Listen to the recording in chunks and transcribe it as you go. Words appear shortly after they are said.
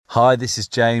Hi, this is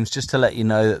James. Just to let you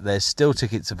know that there's still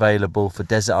tickets available for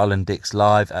Desert Island Dicks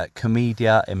live at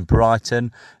Comedia in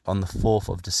Brighton on the 4th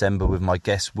of December with my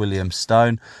guest William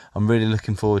Stone. I'm really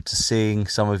looking forward to seeing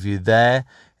some of you there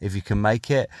if you can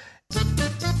make it.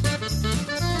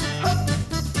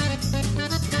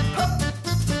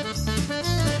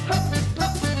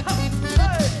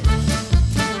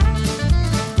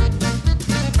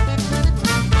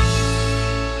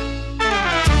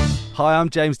 Hi,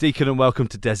 I'm James Deacon and welcome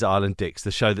to Desert Island Dicks,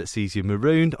 the show that sees you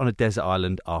marooned on a desert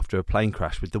island after a plane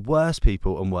crash with the worst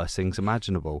people and worst things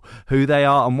imaginable. Who they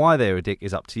are and why they're a dick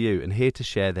is up to you, and here to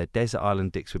share their Desert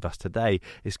Island Dicks with us today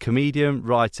is comedian,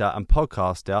 writer and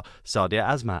podcaster Sadia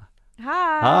Azmat.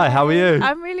 Hi, how are you?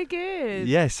 I'm really good.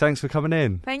 Yes, thanks for coming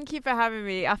in. Thank you for having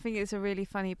me. I think it's a really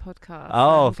funny podcast.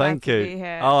 Oh, I'm thank glad you. to be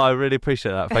here. Oh, I really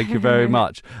appreciate that. Thank you very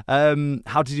much.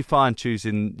 How did you find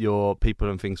choosing your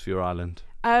people and things for your island?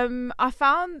 I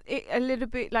found it a little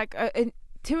bit like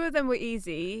two of them were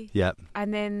easy. Yep.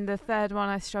 And then the third one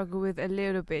I struggle with a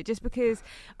little bit, just because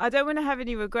I don't want to have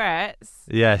any regrets.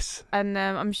 Yes. And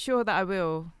I'm sure that I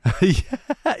will.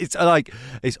 Yeah,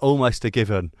 it's almost a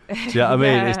given. Do you know what I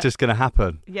mean? Yeah. It's just going to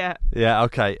happen. Yeah. Yeah.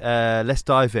 Okay. Let's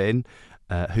dive in.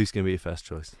 Who's going to be your first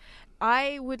choice?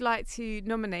 I would like to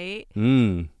nominate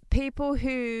people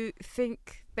who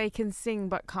think they can sing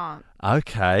but can't.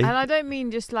 Okay. And I don't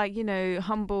mean just like,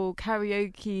 humble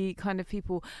karaoke kind of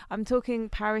people. I'm talking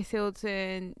Paris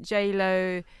Hilton,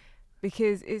 J-Lo,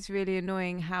 because it's really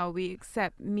annoying how we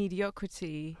accept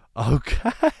mediocrity.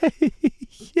 Okay.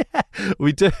 Yeah,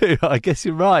 we do. I guess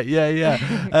you're right.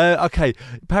 Yeah. Okay.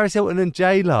 Paris Hilton and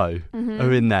J-Lo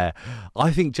are in there.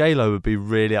 I think J-Lo would be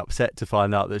really upset to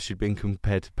find out that she'd been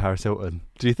compared to Paris Hilton.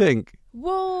 Do you think?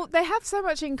 Well, they have so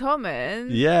much in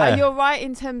common. Yeah. You're right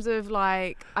in terms of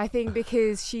I think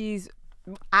because she's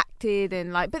acted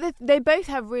and but they both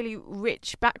have really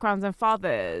rich backgrounds and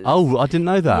fathers. Oh, I didn't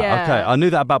know that. Yeah. Okay, I knew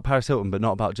that about Paris Hilton, but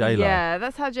not about J-Lo. Yeah,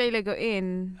 that's how J-Lo got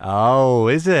in. Oh,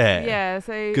 is it? Yeah,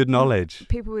 so good knowledge.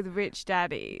 People with rich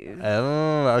daddies.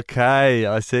 Oh, okay.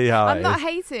 I see how I'm not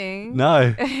hating.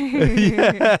 No.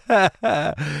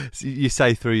 Yeah. You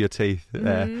say through your teeth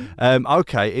there.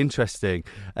 Okay, interesting.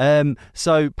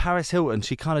 So Paris Hilton,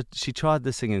 she tried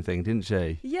the singing thing, didn't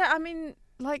she? Yeah, I mean,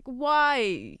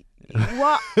 why?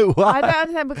 What? I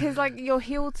don't understand, because you're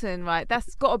Hilton, right?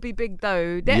 That's got to be big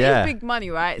though. There is big money,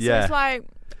 right? So it's I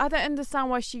don't understand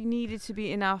why she needed to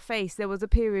be in our face. There was a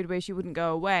period where she wouldn't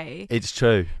go away. It's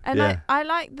true. And I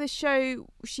like the show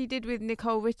she did with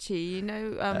Nicole Richie,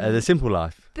 The Simple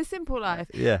Life. The Simple Life.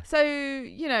 Yeah.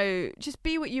 So, just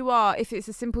be what you are. If it's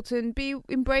a simpleton,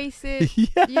 embrace it.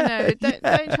 Yeah,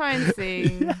 don't try and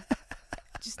sing. Yeah.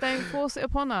 Just don't force it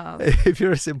upon us. If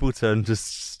you're a simpleton,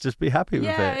 just be happy with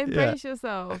it. Yeah, embrace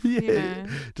yourself. Yeah,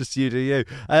 just you do you.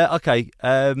 Okay.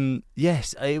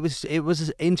 Yes, it was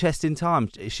an interesting time.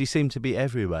 She seemed to be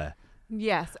everywhere.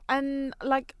 Yes, and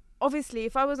obviously,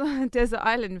 if I was on a desert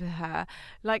island with her,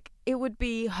 it would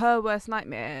be her worst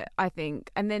nightmare, I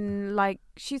think. And then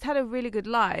she's had a really good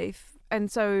life,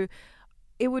 and so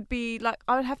it would be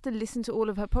I would have to listen to all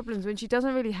of her problems when she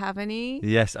doesn't really have any.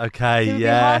 Yes, okay, so it would be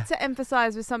hard to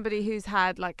emphasize with somebody who's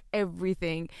had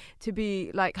everything to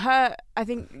be her. I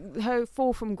think her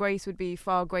fall from grace would be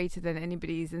far greater than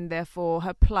anybody's, and therefore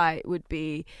her plight would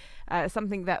be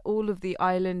something that all of the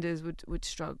islanders would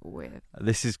struggle with.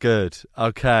 This is good.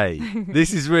 Okay.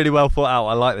 This is really well thought out.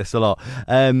 I like this a lot.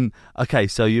 Okay,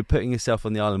 so you're putting yourself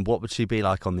on the island. What would she be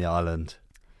like on the island?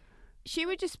 She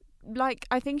would just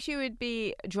I think she would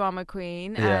be a drama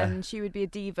queen, and she would be a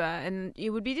diva, and it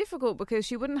would be difficult because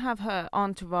she wouldn't have her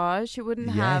entourage, she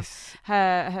wouldn't have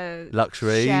her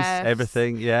luxuries, chefs.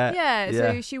 Everything.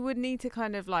 So she would need to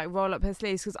kind of roll up her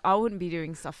sleeves, because I wouldn't be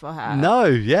doing stuff for her. No.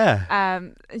 Yeah.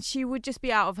 And she would just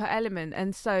be out of her element,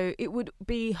 and so it would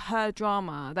be her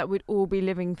drama that we'd all be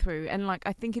living through, and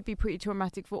I think it'd be pretty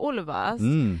traumatic for all of us.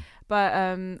 But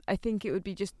I think it would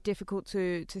be just difficult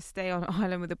to stay on an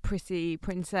island with a pretty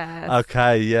princess.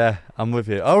 Okay, yeah, I'm with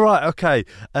you. All right, okay.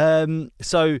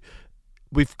 So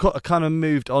we've kind of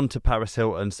moved on to Paris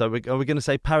Hilton. So are we going to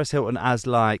say Paris Hilton as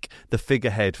the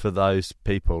figurehead for those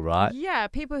people, right? Yeah,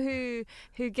 people who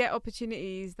get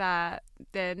opportunities that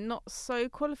they're not so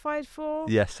qualified for.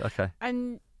 Yes, okay.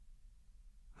 And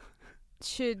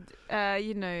should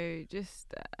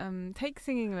just take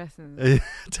singing lessons.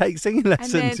 Take singing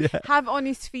lessons, and then have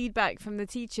honest feedback from the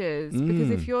teachers, because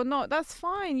if you're not, that's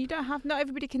fine. You don't have, not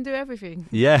everybody can do everything.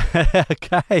 Yeah.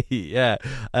 Okay. Yeah.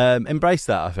 Embrace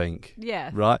that, I think.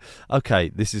 Yeah. Right. Okay,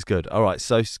 this is good. All right,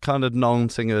 so kind of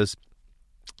non-singers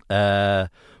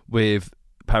with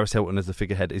Paris Hilton as the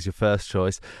figurehead is your first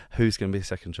choice. Who's going to be the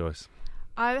second choice?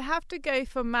 I'd have to go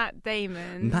for Matt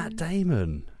Damon. Matt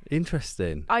Damon.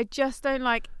 Interesting. I just don't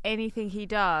like anything he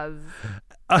does.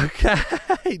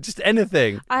 Okay. Just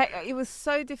anything. It was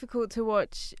so difficult to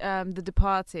watch The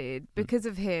Departed because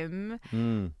of him.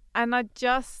 Mm. And I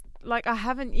just, like, I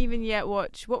haven't even yet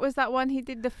watched, what was that one he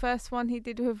did, the first one he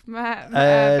did with Ben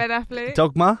Affleck?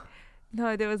 Dogma?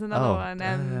 No, there was another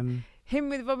one. Him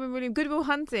with Robin Williams, Good Will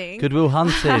Hunting. Good Will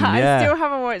Hunting, yeah. I still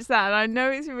haven't watched that, and I know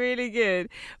it's really good,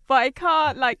 but I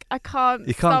can't.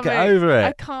 You can't get over it.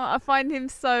 I can't. I find him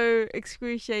so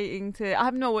excruciating I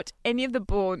have not watched any of the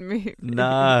Bourne movies.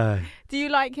 No. Do you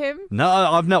like him? No,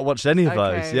 I've not watched any of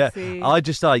those. Yeah, see. I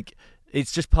just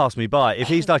it's just passed me by. If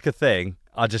he's like a thing,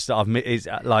 I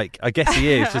guess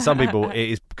he is. For some people, it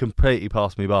is completely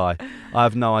passed me by. I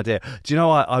have no idea. Do you know?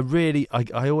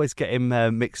 I always get him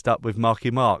mixed up with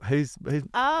Marky Mark. Who's?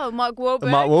 Mark Wahlberg.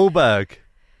 Mark Wahlberg.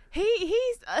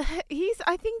 He's.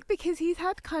 I think because he's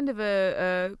had kind of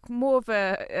a more of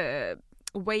a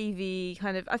wavy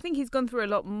kind of. I think he's gone through a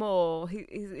lot more.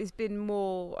 He's been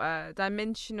more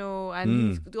dimensional, and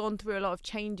he's gone through a lot of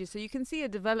changes. So you can see a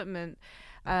development.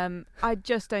 I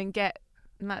just don't get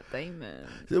Matt Damon.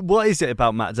 What is it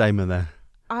about Matt Damon then?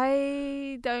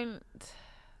 I don't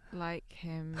like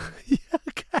him. Yeah,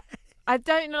 okay. I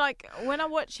don't like when I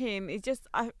watch him. It's just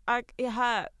it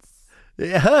hurts.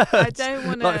 It hurts. I don't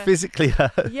want to like physically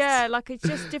hurts. Yeah, like it's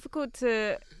just difficult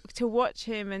to watch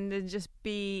him and then just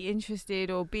be interested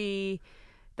or be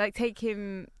like take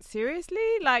him seriously.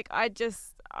 Like I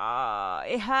just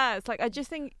it hurts. Like I just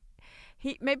think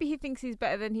maybe he thinks he's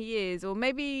better than he is, or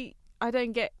maybe I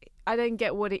don't get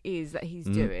what it is that he's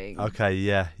doing. Okay,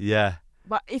 yeah.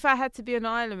 But if I had to be on an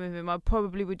island with him, I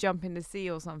probably would jump in the sea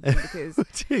or something because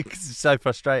it's so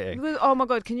frustrating. Because, oh my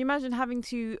God, can you imagine having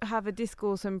to have a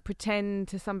discourse and pretend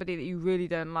to somebody that you really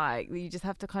don't like? That you just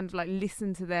have to kind of like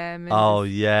listen to them.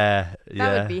 And yeah.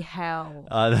 That would be hell.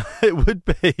 It would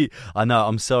be. I know.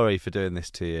 I'm sorry for doing this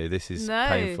to you. This is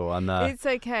painful. I know. It's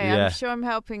okay. Yeah. I'm sure I'm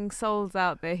helping souls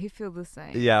out there who feel the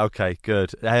same. Yeah. Okay.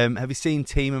 Good. Have you seen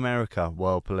Team America: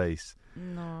 World Police?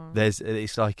 No.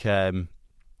 It's like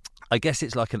I guess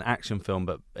it's like an action film,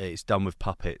 but it's done with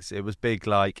puppets. It was big,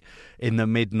 like in the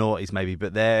mid-noughties maybe,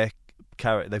 but they've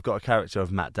got a character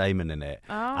of Matt Damon in it,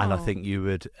 and I think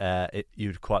you'd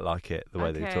quite like it the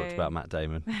way that you talked about Matt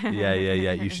Damon. Yeah.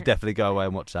 You should definitely go away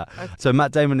and watch that. Okay. So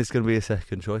Matt Damon is going to be a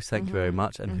second choice. Thank you very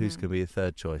much. And who's going to be a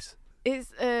third choice?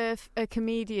 It's a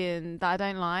comedian that I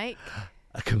don't like.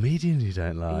 A comedian you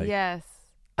don't like? Yes.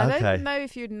 I don't know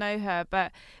if you'd know her,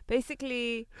 but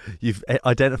basically... You've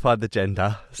identified the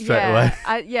gender straight away.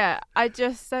 I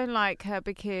just don't like her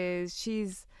because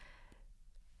she's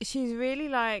really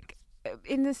like...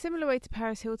 In a similar way to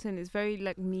Paris Hilton, it's very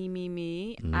like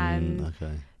me. And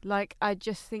like, I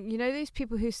just think, you know, those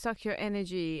people who suck your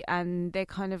energy and they're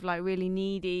kind of like really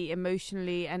needy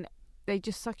emotionally and they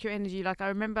just suck your energy. Like I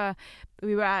remember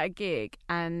we were at a gig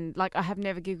and like I have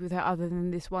never gigged with her other than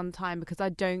this one time because I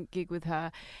don't gig with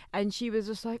her, and she was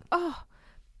just like, oh,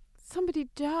 somebody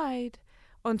died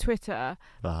on Twitter.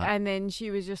 And then she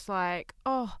was just like,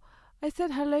 oh, I said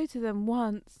hello to them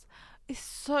once, it's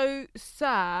so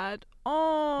sad.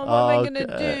 Oh, what am I going to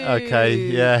do? Okay,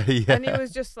 yeah. And it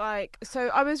was just like,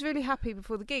 so I was really happy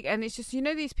before the gig. And it's just, you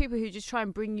know, these people who just try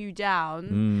and bring you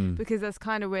down because that's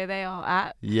kind of where they are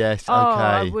at. Yes, okay.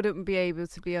 I wouldn't be able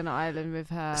to be on an island with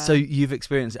her. So you've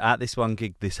experienced at this one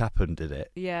gig, this happened, did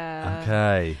it? Yeah.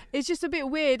 Okay. It's just a bit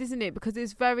weird, isn't it? Because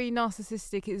it's very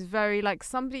narcissistic. It's very like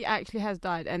somebody actually has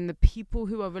died and the people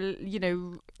who are, you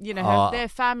know, their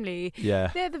family,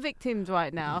 they're the victims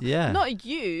right now. Yeah. Not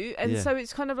you. And so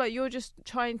it's kind of like you're just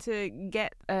trying to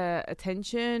get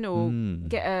attention or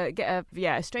get a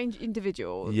strange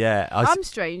individual. Yeah, I'm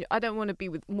strange. I don't want to be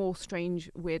with more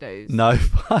strange weirdos. No,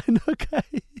 fine, okay.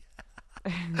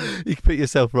 You can put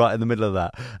yourself right in the middle of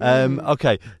that.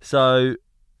 Okay, so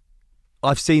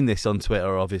I've seen this on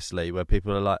Twitter, obviously, where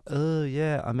people are like, "Oh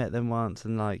yeah, I met them once,"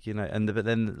 and like, you know, but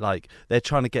then like they're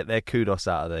trying to get their kudos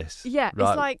out of this. Yeah, right?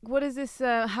 It's like, what is this?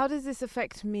 How does this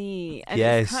affect me? And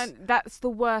yes, that's the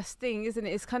worst thing, isn't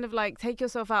it? It's kind of like take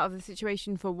yourself out of the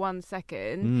situation for 1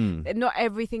 second. Not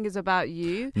everything is about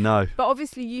you. No, but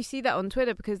obviously you see that on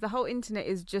Twitter because the whole internet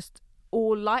is just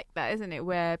all like that, isn't it?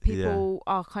 Where people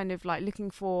are kind of like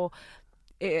looking for.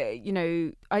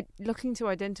 Looking to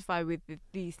identify with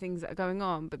these things that are going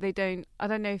on, but they don't. I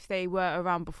don't know if they were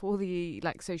around before the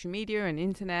like social media and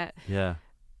internet. Yeah,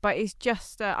 but it's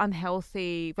just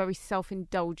unhealthy, very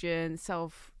self-indulgent,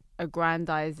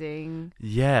 self-aggrandizing.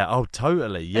 Yeah. Oh,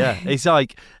 totally. Yeah. It's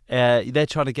like they're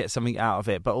trying to get something out of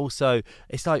it, but also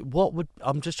it's like,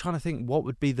 I'm just trying to think what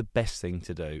would be the best thing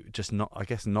to do. Just not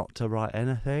to write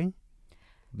anything.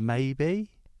 maybe.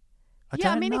 I Yeah,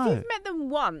 I don't mean, know. if you've met them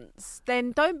once,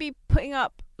 then don't be putting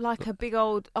up like a big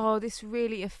old, oh, this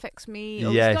really affects me.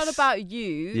 Or Yes. It's not about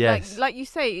you. Yes. Like you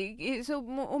say, it's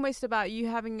almost about you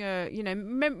having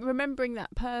remembering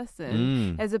that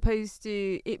person as opposed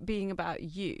to it being about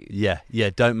you. Yeah,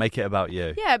 don't make it about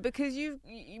you. Yeah, because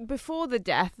before the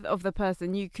death of the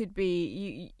person, you could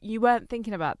be, you weren't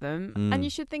thinking about them. And you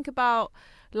should think about,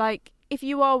 like, if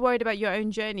you are worried about your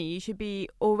own journey, you should be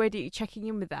already checking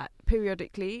in with that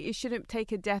periodically. It shouldn't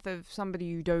take a death of somebody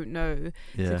you don't know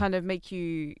to kind of make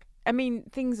you... I mean,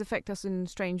 things affect us in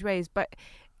strange ways, but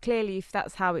clearly if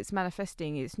that's how it's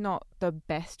manifesting, it's not the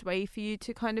best way for you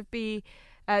to kind of be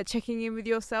checking in with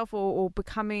yourself or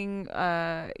becoming,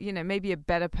 maybe a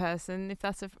better person if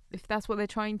that's what they're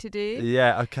trying to do.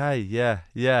 Yeah, okay, yeah.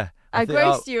 I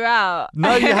grossed you out.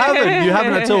 No, you haven't. You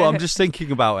haven't at all. I'm just thinking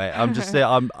about it.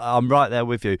 I'm right there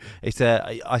with you.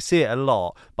 I see it a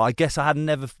lot, but I guess I had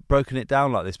never broken it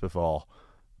down like this before.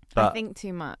 But I think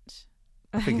too much.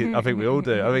 I think we all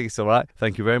do. I think it's all right.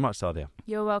 Thank you very much, Sadia.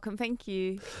 You're welcome. Thank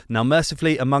you. Now,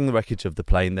 mercifully, among the wreckage of the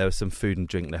plane, there was some food and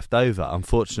drink left over.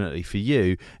 Unfortunately for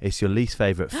you, it's your least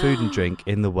favourite food and drink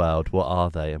in the world. What are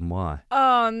they and why?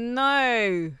 Oh,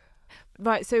 no.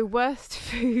 Right, so worst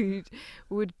food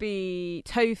would be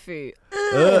tofu.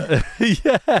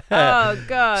 Yeah. Oh,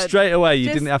 God. Straight away, you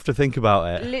Just didn't have to think about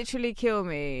it. Literally kill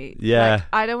me. Yeah. Like,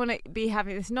 I don't want to be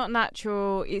having... It's not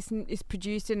natural. It's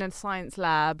produced in a science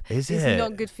lab. Is It's it?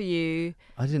 not good for you.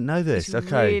 I didn't know this. It's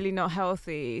Okay. really not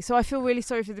healthy. So I feel really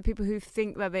sorry for the people who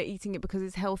think that they're eating it because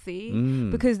it's healthy. Mm.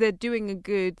 Because they're doing a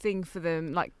good thing for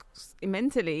them, like,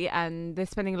 mentally, and they're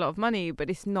spending a lot of money, but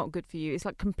it's not good for you. It's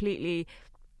like completely...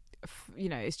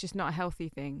 it's just not a healthy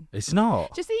thing. It's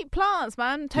not. Just eat plants,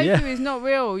 man. Tofu is not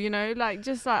real,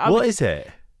 What is it?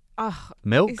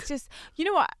 Milk? It's just, you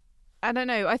know what? I don't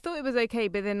know. I thought it was okay,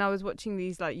 but then I was watching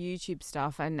these like YouTube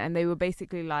stuff and they were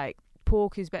basically like,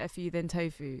 pork is better for you than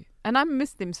tofu. And I'm a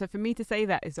Muslim, so for me to say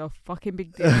that is a fucking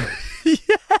big deal.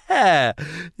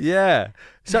 Yeah.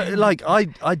 So like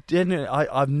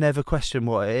I've never questioned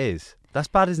what it is. That's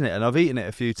bad, isn't it? And I've eaten it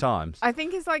a few times. I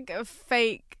think it's like a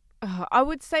fake... I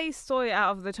would say soy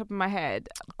out of the top of my head.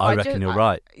 I reckon you're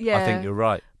right. Yeah. I think you're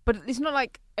right. But it's not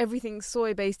like everything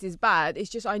soy-based is bad.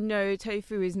 It's just I know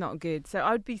tofu is not good. So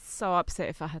I would be so upset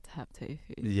if I had to have tofu.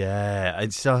 Yeah.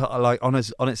 It's so, like on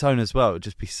its own as well, it would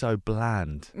just be so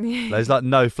bland. There's like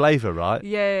no flavour, right?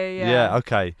 Yeah. Yeah,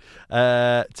 okay.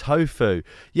 Tofu.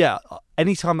 Yeah,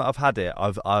 anytime that I've had it,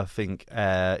 I think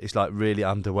it's like really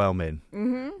underwhelming.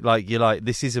 Mm-hmm. Like you're like,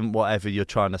 this isn't whatever you're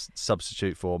trying to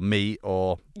substitute for meat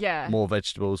or more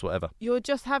vegetables, whatever. You're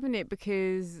just having it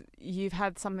because you've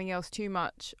had something else too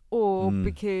much, or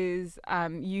because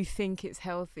you think it's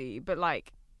healthy. But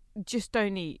like, just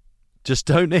don't eat. Just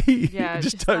don't eat. Yeah,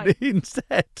 just don't eat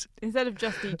instead. Instead of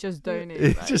just eat, just don't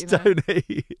eat. Like, don't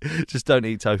eat. Just don't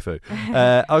eat tofu.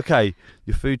 Okay,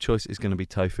 your food choice is going to be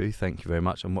tofu. Thank you very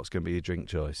much. And what's going to be your drink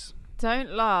choice?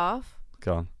 Don't laugh.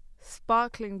 Go on.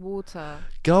 Sparkling water.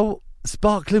 Go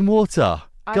sparkling water.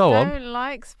 Go on. I don't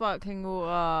like sparkling water.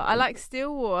 I like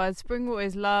still water. Spring water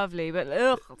is lovely, but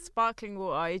sparkling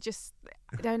water, I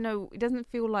don't know. It doesn't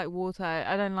feel like water.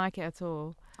 I don't like it at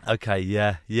all. Okay,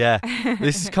 yeah.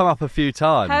 This has come up a few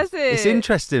times. Has it? It's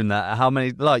interesting that how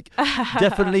many, like,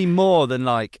 definitely more than,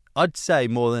 like, I'd say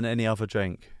more than any other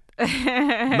drink.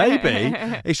 Maybe.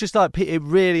 It's just like, it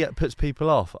really puts people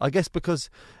off. I guess because,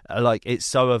 like, it's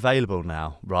so available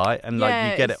now, right? And,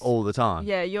 like, you get it all the time.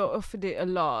 Yeah, you're offered it a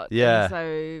lot. Yeah.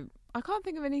 So... I can't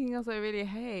think of anything else I really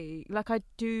hate. Like, I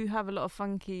do have a lot of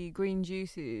funky green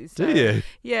juices. So, do you?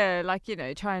 Yeah, like,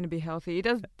 trying to be healthy.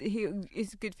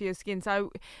 It's good for your skin.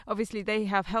 So, obviously, they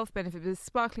have health benefits. But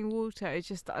sparkling water, it's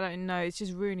just, I don't know, it's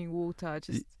just ruining water.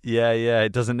 Yeah,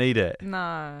 it doesn't need it.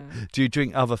 No. Do you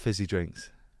drink other fizzy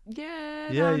drinks? Yeah,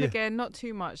 now and again, not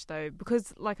too much though,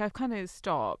 because like I've kind of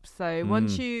stopped. So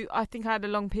I think I had a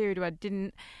long period where I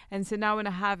didn't, and so now when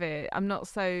I have it, I'm not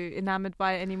so enamoured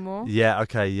by it anymore. Yeah,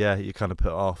 okay, yeah, you kind of put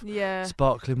it off. Yeah.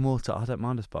 Sparkling water, I don't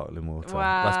mind a sparkling water.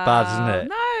 Wow. That's bad, isn't it?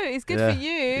 No, it's good for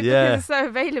you because it's so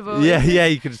available. Yeah,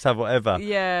 you can just have whatever.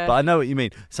 Yeah. But I know what you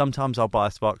mean. Sometimes I'll buy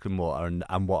a sparkling water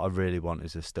and what I really want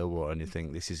is a still water, and you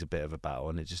think this is a bit of a battle,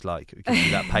 and it just like gives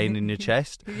you that pain in your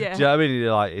chest. Yeah. Do you know what I mean?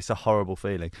 You're like, it's a horrible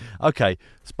feeling. Okay,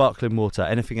 sparkling water.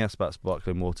 Anything else about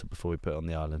sparkling water before we put it on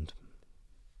the island?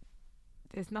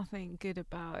 There's nothing good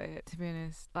about it, to be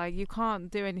honest. Like, you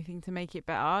can't do anything to make it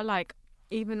better. Like,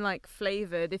 even like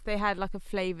flavoured, if they had like a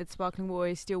flavoured sparkling water,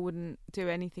 it still wouldn't do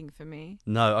anything for me.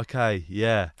 No, okay,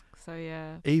 yeah. So,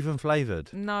 yeah. Even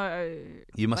flavoured? No.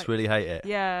 You must really hate it.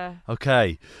 Yeah.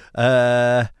 Okay.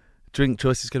 Drink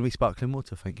choice is going to be sparkling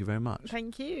water. Thank you very much.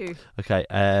 Thank you. Okay.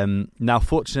 Now,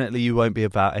 fortunately, you won't be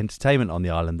without entertainment on the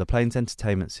island. The plane's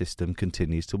entertainment system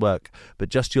continues to work, but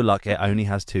just your luck, it only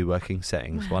has 2 working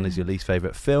settings. One is your least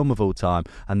favourite film of all time,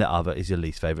 and the other is your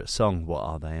least favourite song. What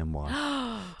are they and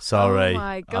why? Sorry. Oh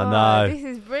my God. I know. This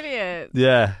is brilliant.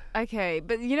 Yeah. Okay,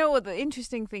 but you know what the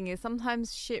interesting thing is?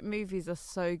 Sometimes shit movies are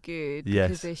so good Yes.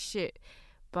 because they're shit.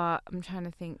 But I'm trying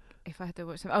to think if I had to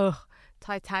watch them. Oh,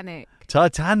 Titanic.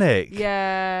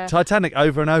 Yeah. Titanic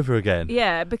over and over again.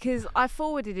 Yeah, because I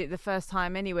forwarded it the first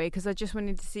time anyway because I just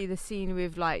wanted to see the scene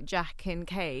with like Jack and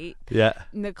Kate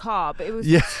in the car. But it was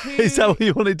Is that what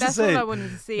you wanted to see? That's what I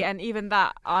wanted to see, and even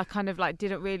that I kind of like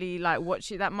didn't really like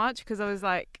watch it that much because I was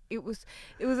like, it was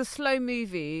a slow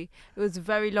movie. It was a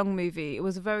very long movie. It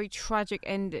was a very tragic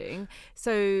ending.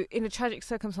 So in a tragic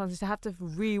circumstances, to have to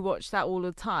rewatch that all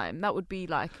the time, that would be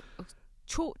like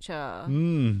torture.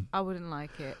 I wouldn't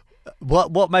like it.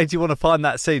 What made you want to find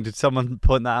that scene? Did someone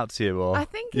point that out to you, or I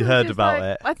think you heard about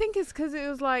like, it? I think it's because it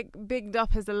was like bigged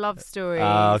up as a love story.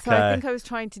 Okay. So I think I was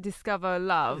trying to discover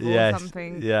love or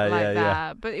something like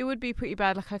that. But it would be pretty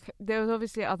bad. Like there was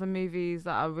obviously other movies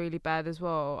that are really bad as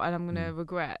well, and I'm gonna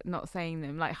regret not saying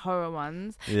them, like horror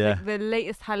ones. Yeah. Like the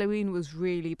latest Halloween was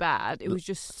really bad. It was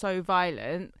just so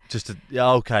violent.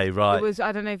 Okay, right. It was.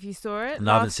 I don't know if you saw it.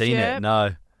 No, I haven't seen it.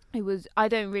 No. It was. I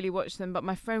don't really watch them, but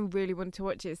my friend really wanted to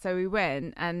watch it, so we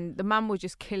went, and the man was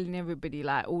just killing everybody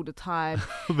like all the time.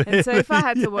 And so if I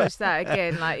had to watch that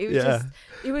again, like it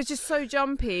was just so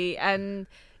jumpy, and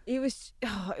it was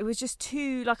just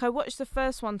too like I watched the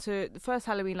first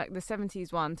Halloween, like the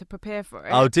 70s one, to prepare for it.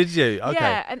 Oh, did you? Okay.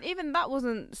 Yeah, and even that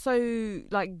wasn't so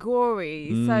like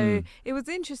gory, so it was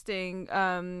interesting.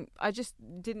 I just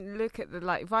didn't look at the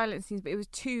like violent scenes, but it was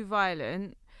too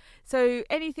violent. So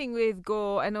anything with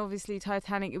gore, and obviously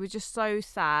Titanic, it was just so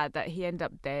sad that he ended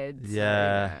up dead.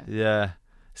 Yeah.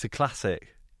 It's a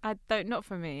classic. Not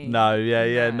for me. No,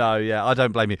 yeah. I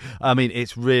don't blame you. I mean,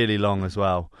 it's really long as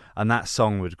well, and that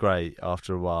song was great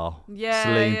after a while. Yeah,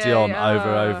 Celine Dion over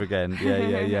and over again.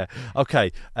 Yeah.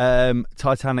 Okay,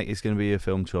 Titanic is going to be your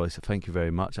film choice. Thank you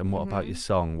very much. And what about your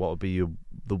song? What would be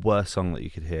the worst song that you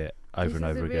could hear over and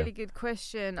over again? This is a really good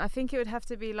question. I think it would have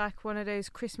to be like one of those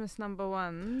Christmas number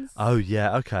ones. Oh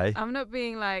yeah, okay. I'm not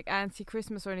being like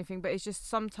anti-Christmas or anything, but it's just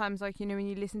sometimes like, you know, when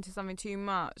you listen to something too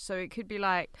much, so it could be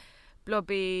like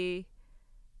Blobby,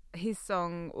 his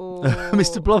song, or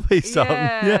Mr. Blobby's song.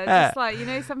 Yeah, just like, you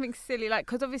know, something silly, like,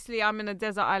 because obviously I'm in a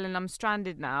desert island, I'm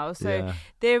stranded now, so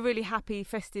they're really happy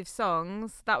festive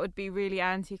songs. That would be really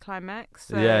anti-climax.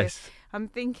 So yes, I'm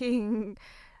thinking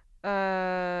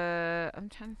I'm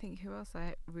trying to think who else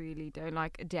I really don't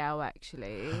like. Adele,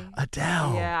 actually.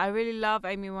 Adele. Yeah, I really love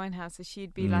Amy Winehouse, so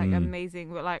she'd be like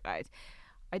amazing, but like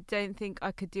I don't think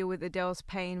I could deal with Adele's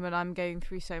pain when I'm going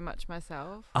through so much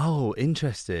myself. Oh,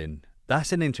 interesting.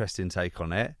 That's an interesting take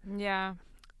on it. Yeah.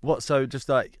 What? So just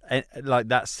like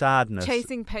that sadness.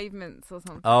 Chasing Pavements or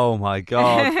something. Oh my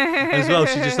God. As well,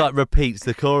 she just like repeats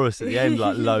the chorus at the end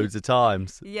like loads of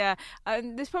times. Yeah,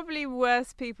 and there's probably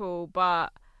worse people,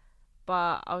 but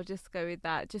I'll just go with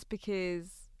that, just because,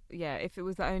 yeah, if it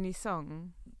was the only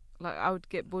song, like, I would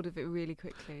get bored of it really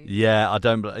quickly.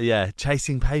 Yeah,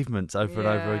 Chasing Pavements over and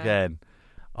over again.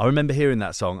 I remember hearing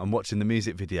that song and watching the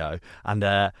music video, and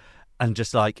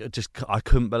just I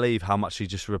couldn't believe how much she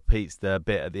just repeats the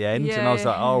bit at the end, and I was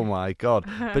like, oh my God.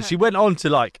 But she went on to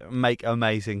like make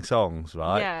amazing songs,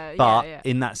 right? But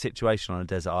in that situation on a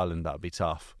desert island, that would be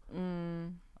tough.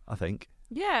 I think.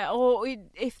 Yeah, or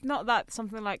if not that,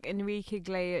 something like Enrique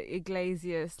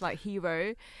Iglesias, like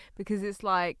Hero, because it's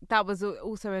like, that was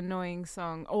also an annoying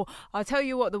song. Or I'll tell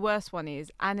you what the worst one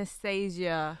is,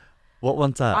 Anastasia. What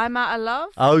one's that? I'm Out of Love.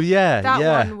 Oh yeah,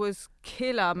 that one was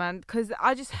killer, man, because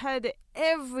I just heard it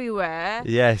everywhere.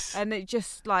 Yes. And it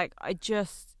just like,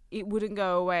 it wouldn't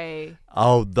go away.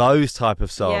 Oh, those type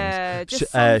of songs. Yeah,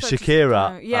 just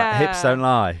Shakira, Hips Don't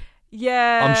Lie.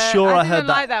 Yeah, I'm sure I heard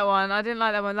that. I didn't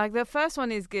like that one. Like, the first one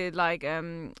is good, like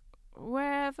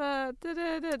Wherever.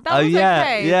 That was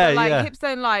okay. Yeah, but like Hips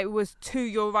Don't Lie was too.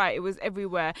 You're right. It was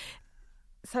everywhere.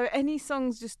 So any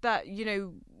songs just that, you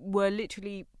know, were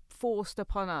literally forced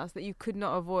upon us that you could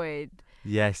not avoid.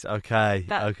 Yes. Okay.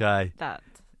 Okay. That.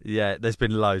 Yeah. There's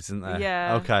been loads, isn't there?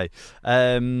 Yeah. Okay.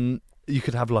 You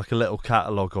could have like a little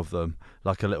catalogue of them,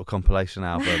 like a little compilation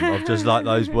album of just like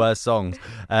those worst songs.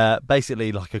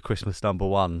 Basically like a Christmas number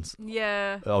ones.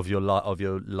 Yeah. Of your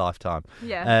lifetime.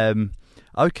 Yeah.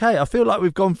 Okay, I feel like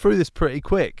we've gone through this pretty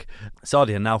quick.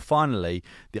 Sadia, now finally,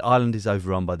 the island is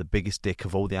overrun by the biggest dick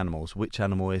of all the animals. Which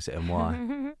animal is it and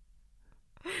why?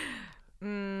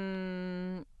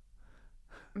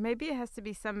 Maybe it has to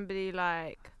be somebody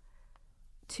like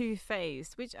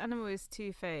two-faced. Which animal is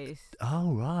two-faced?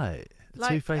 Oh, right.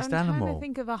 Like, Two-faced I'm animal. trying to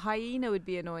think of a hyena would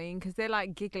be annoying because they're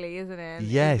like giggly, isn't it?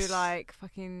 Yes. It'd be like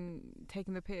fucking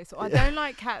taking the piss. I don't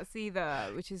like cats either,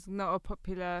 which is not a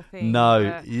popular thing.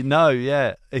 No,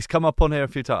 yeah. It's come up on here a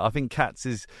few times. I think cats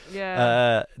is,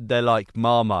 they're like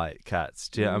Marmite cats.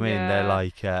 Do you know what I mean? Yeah. They're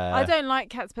like... I don't like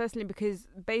cats personally because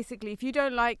basically if you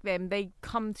don't like them, they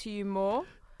come to you more.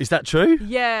 Is that true?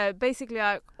 Yeah, basically,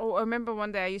 I remember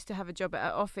one day I used to have a job at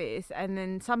an office, and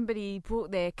then somebody brought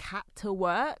their cat to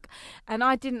work, and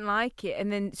I didn't like it,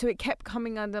 and then so it kept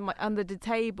coming under the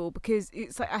table because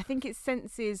it's like I think it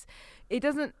senses it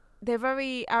doesn't. They're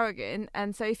very arrogant,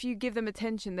 and so if you give them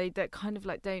attention, they kind of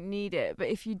like don't need it. But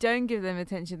if you don't give them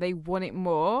attention, they want it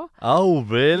more. Oh,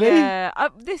 really? Yeah,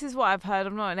 this is what I've heard.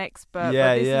 I'm not an expert,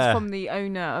 but this is from the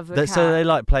owner of the cat. So they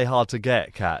like play hard to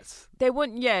get, cats? They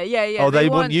want, yeah. Oh, they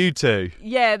want you to?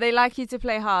 Yeah, they like you to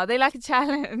play hard. They like a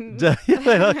challenge. They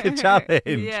like a challenge.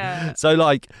 Yeah. So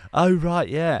like, oh, right,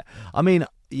 yeah. I mean,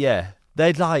 yeah. There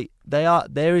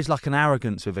is like an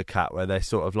arrogance with a cat where they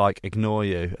sort of like ignore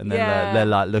you and then they're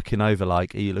like looking over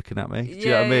like, are you looking at me? Do you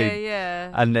know what I mean?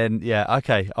 Yeah. And then,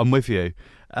 okay, I'm with you.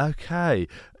 Okay.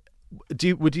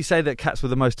 Would you say that cats were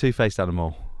the most two-faced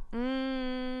animal?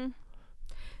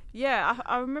 Yeah,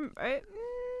 I remember it.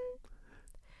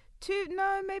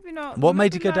 No, maybe not. What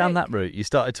made you go down that route? You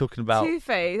started talking about...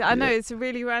 Two-faced. I know, it's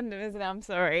really random, isn't it? I'm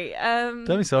sorry. Don't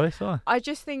be sorry, it's fine. I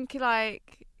just think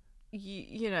like...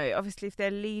 You know, obviously, if they're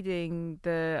leading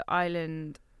the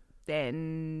island,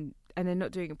 then and they're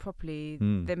not doing it properly,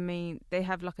 they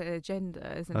have like an agenda,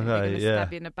 isn't it? They're going to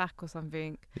stab you in the back or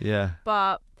something. Yeah.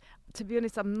 But to be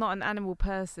honest, I'm not an animal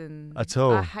person at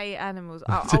all. I hate animals.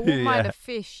 I wouldn't mind a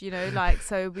fish, you know, like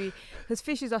because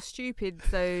fishes are stupid,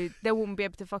 so they wouldn't be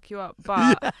able to fuck you up.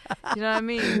 But you know what I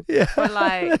mean? Yeah. But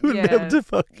like, they wouldn't be able to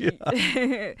fuck you up.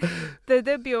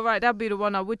 They'd be alright. That'd be the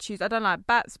one I would choose. I don't like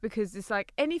bats because it's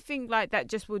like anything like that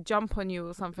just will jump on you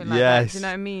or something like that. Do you know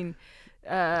what I mean?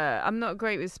 I'm not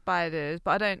great with spiders,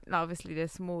 but I don't. Obviously, they're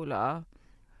smaller.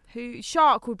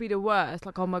 Shark would be the worst.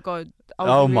 Like, oh my god.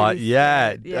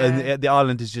 Yeah. And the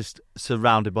island is just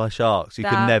surrounded by sharks. You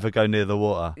can never go near the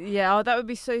water. Yeah, that would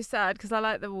be so sad because I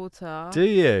like the water. Do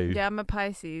you? Yeah, I'm a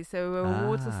Pisces, so we're a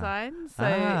water sign. So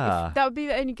that would be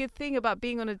the only good thing about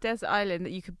being on a desert island,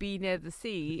 that you could be near the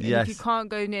sea. And if you can't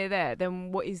go near there,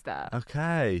 then what is that?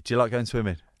 Okay. Do you like going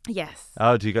swimming? Yes.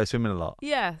 Oh, do you go swimming a lot?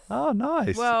 Yes. Oh,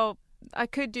 nice. Well, I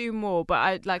could do more,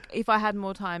 but if I had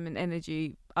more time and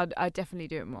energy, I'd definitely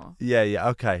do it more. Yeah.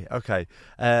 Okay.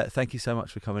 Thank you so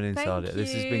much for coming in, Sadia.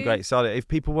 This has been great. Sadia, if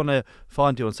people want to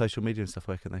find you on social media and stuff,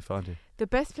 where can they find you? The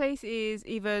best place is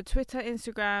either Twitter,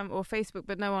 Instagram, or Facebook,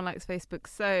 but no one likes Facebook.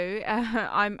 So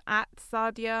I'm at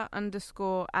Sadia_Azmat_.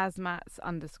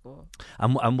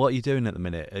 And what are you doing at the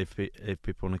minute if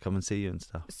people want to come and see you and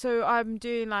stuff? So I'm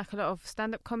doing like a lot of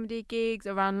stand-up comedy gigs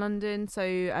around London. So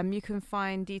you can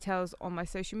find details on my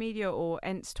social media or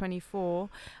Ents24.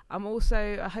 I'm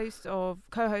also a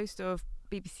co-host of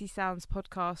BBC Sounds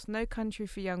podcast, No Country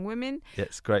for Young Women. Yeah,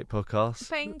 it's a great podcast.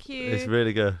 Thank you. It's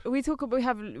really good. We've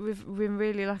been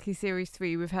really lucky. Series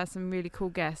 3, we've had some really cool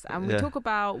guests, and we talk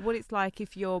about what it's like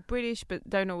if you're British but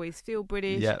don't always feel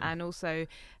British, and also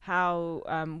how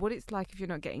what it's like if you're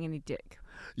not getting any dick.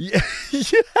 Yeah,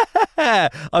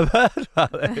 I've heard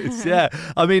about this. Yeah,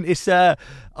 I mean, it's. I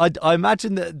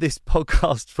imagine that this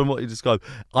podcast, from what you described,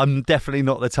 I'm definitely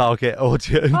not the target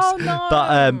audience. Oh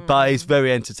no! But it's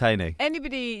very entertaining.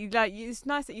 Anybody, like, it's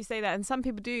nice that you say that, and some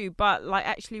people do. But like,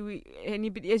 actually,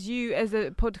 anybody, as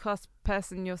a podcast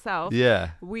person yourself,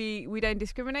 we don't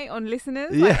discriminate on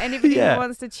listeners. Like, anybody who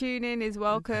wants to tune in is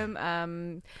welcome.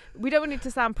 We don't want it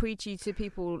to sound preachy to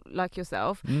people like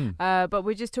yourself, but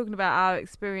we're just talking about our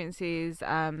experiences.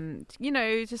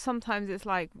 Just sometimes it's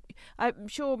like, I'm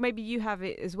sure maybe you have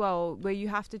it as well, where you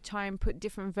have to try and put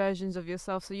different versions of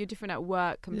yourself. So you're different at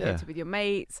work compared to with your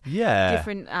mates. Yeah,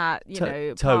 different at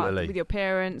totally with your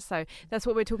parents. So that's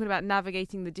what we're talking about,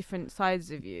 navigating the different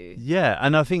sides of you. Yeah,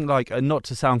 and I think, like, not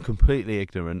to sound completely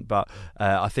ignorant, but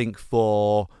I think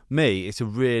for me it's a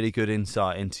really good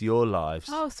insight into your lives.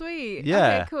 Oh, sweet.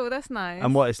 Yeah. Okay, cool. That's nice.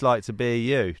 And what it's like to be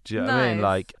you. Do you know what I mean?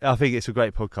 Like, I think it's a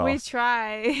great podcast. We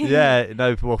try. Yeah.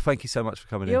 No. Well, thank you so much for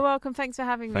coming in. You're welcome. Thanks for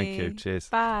having me. Thank you. Cheers.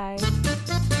 Bye.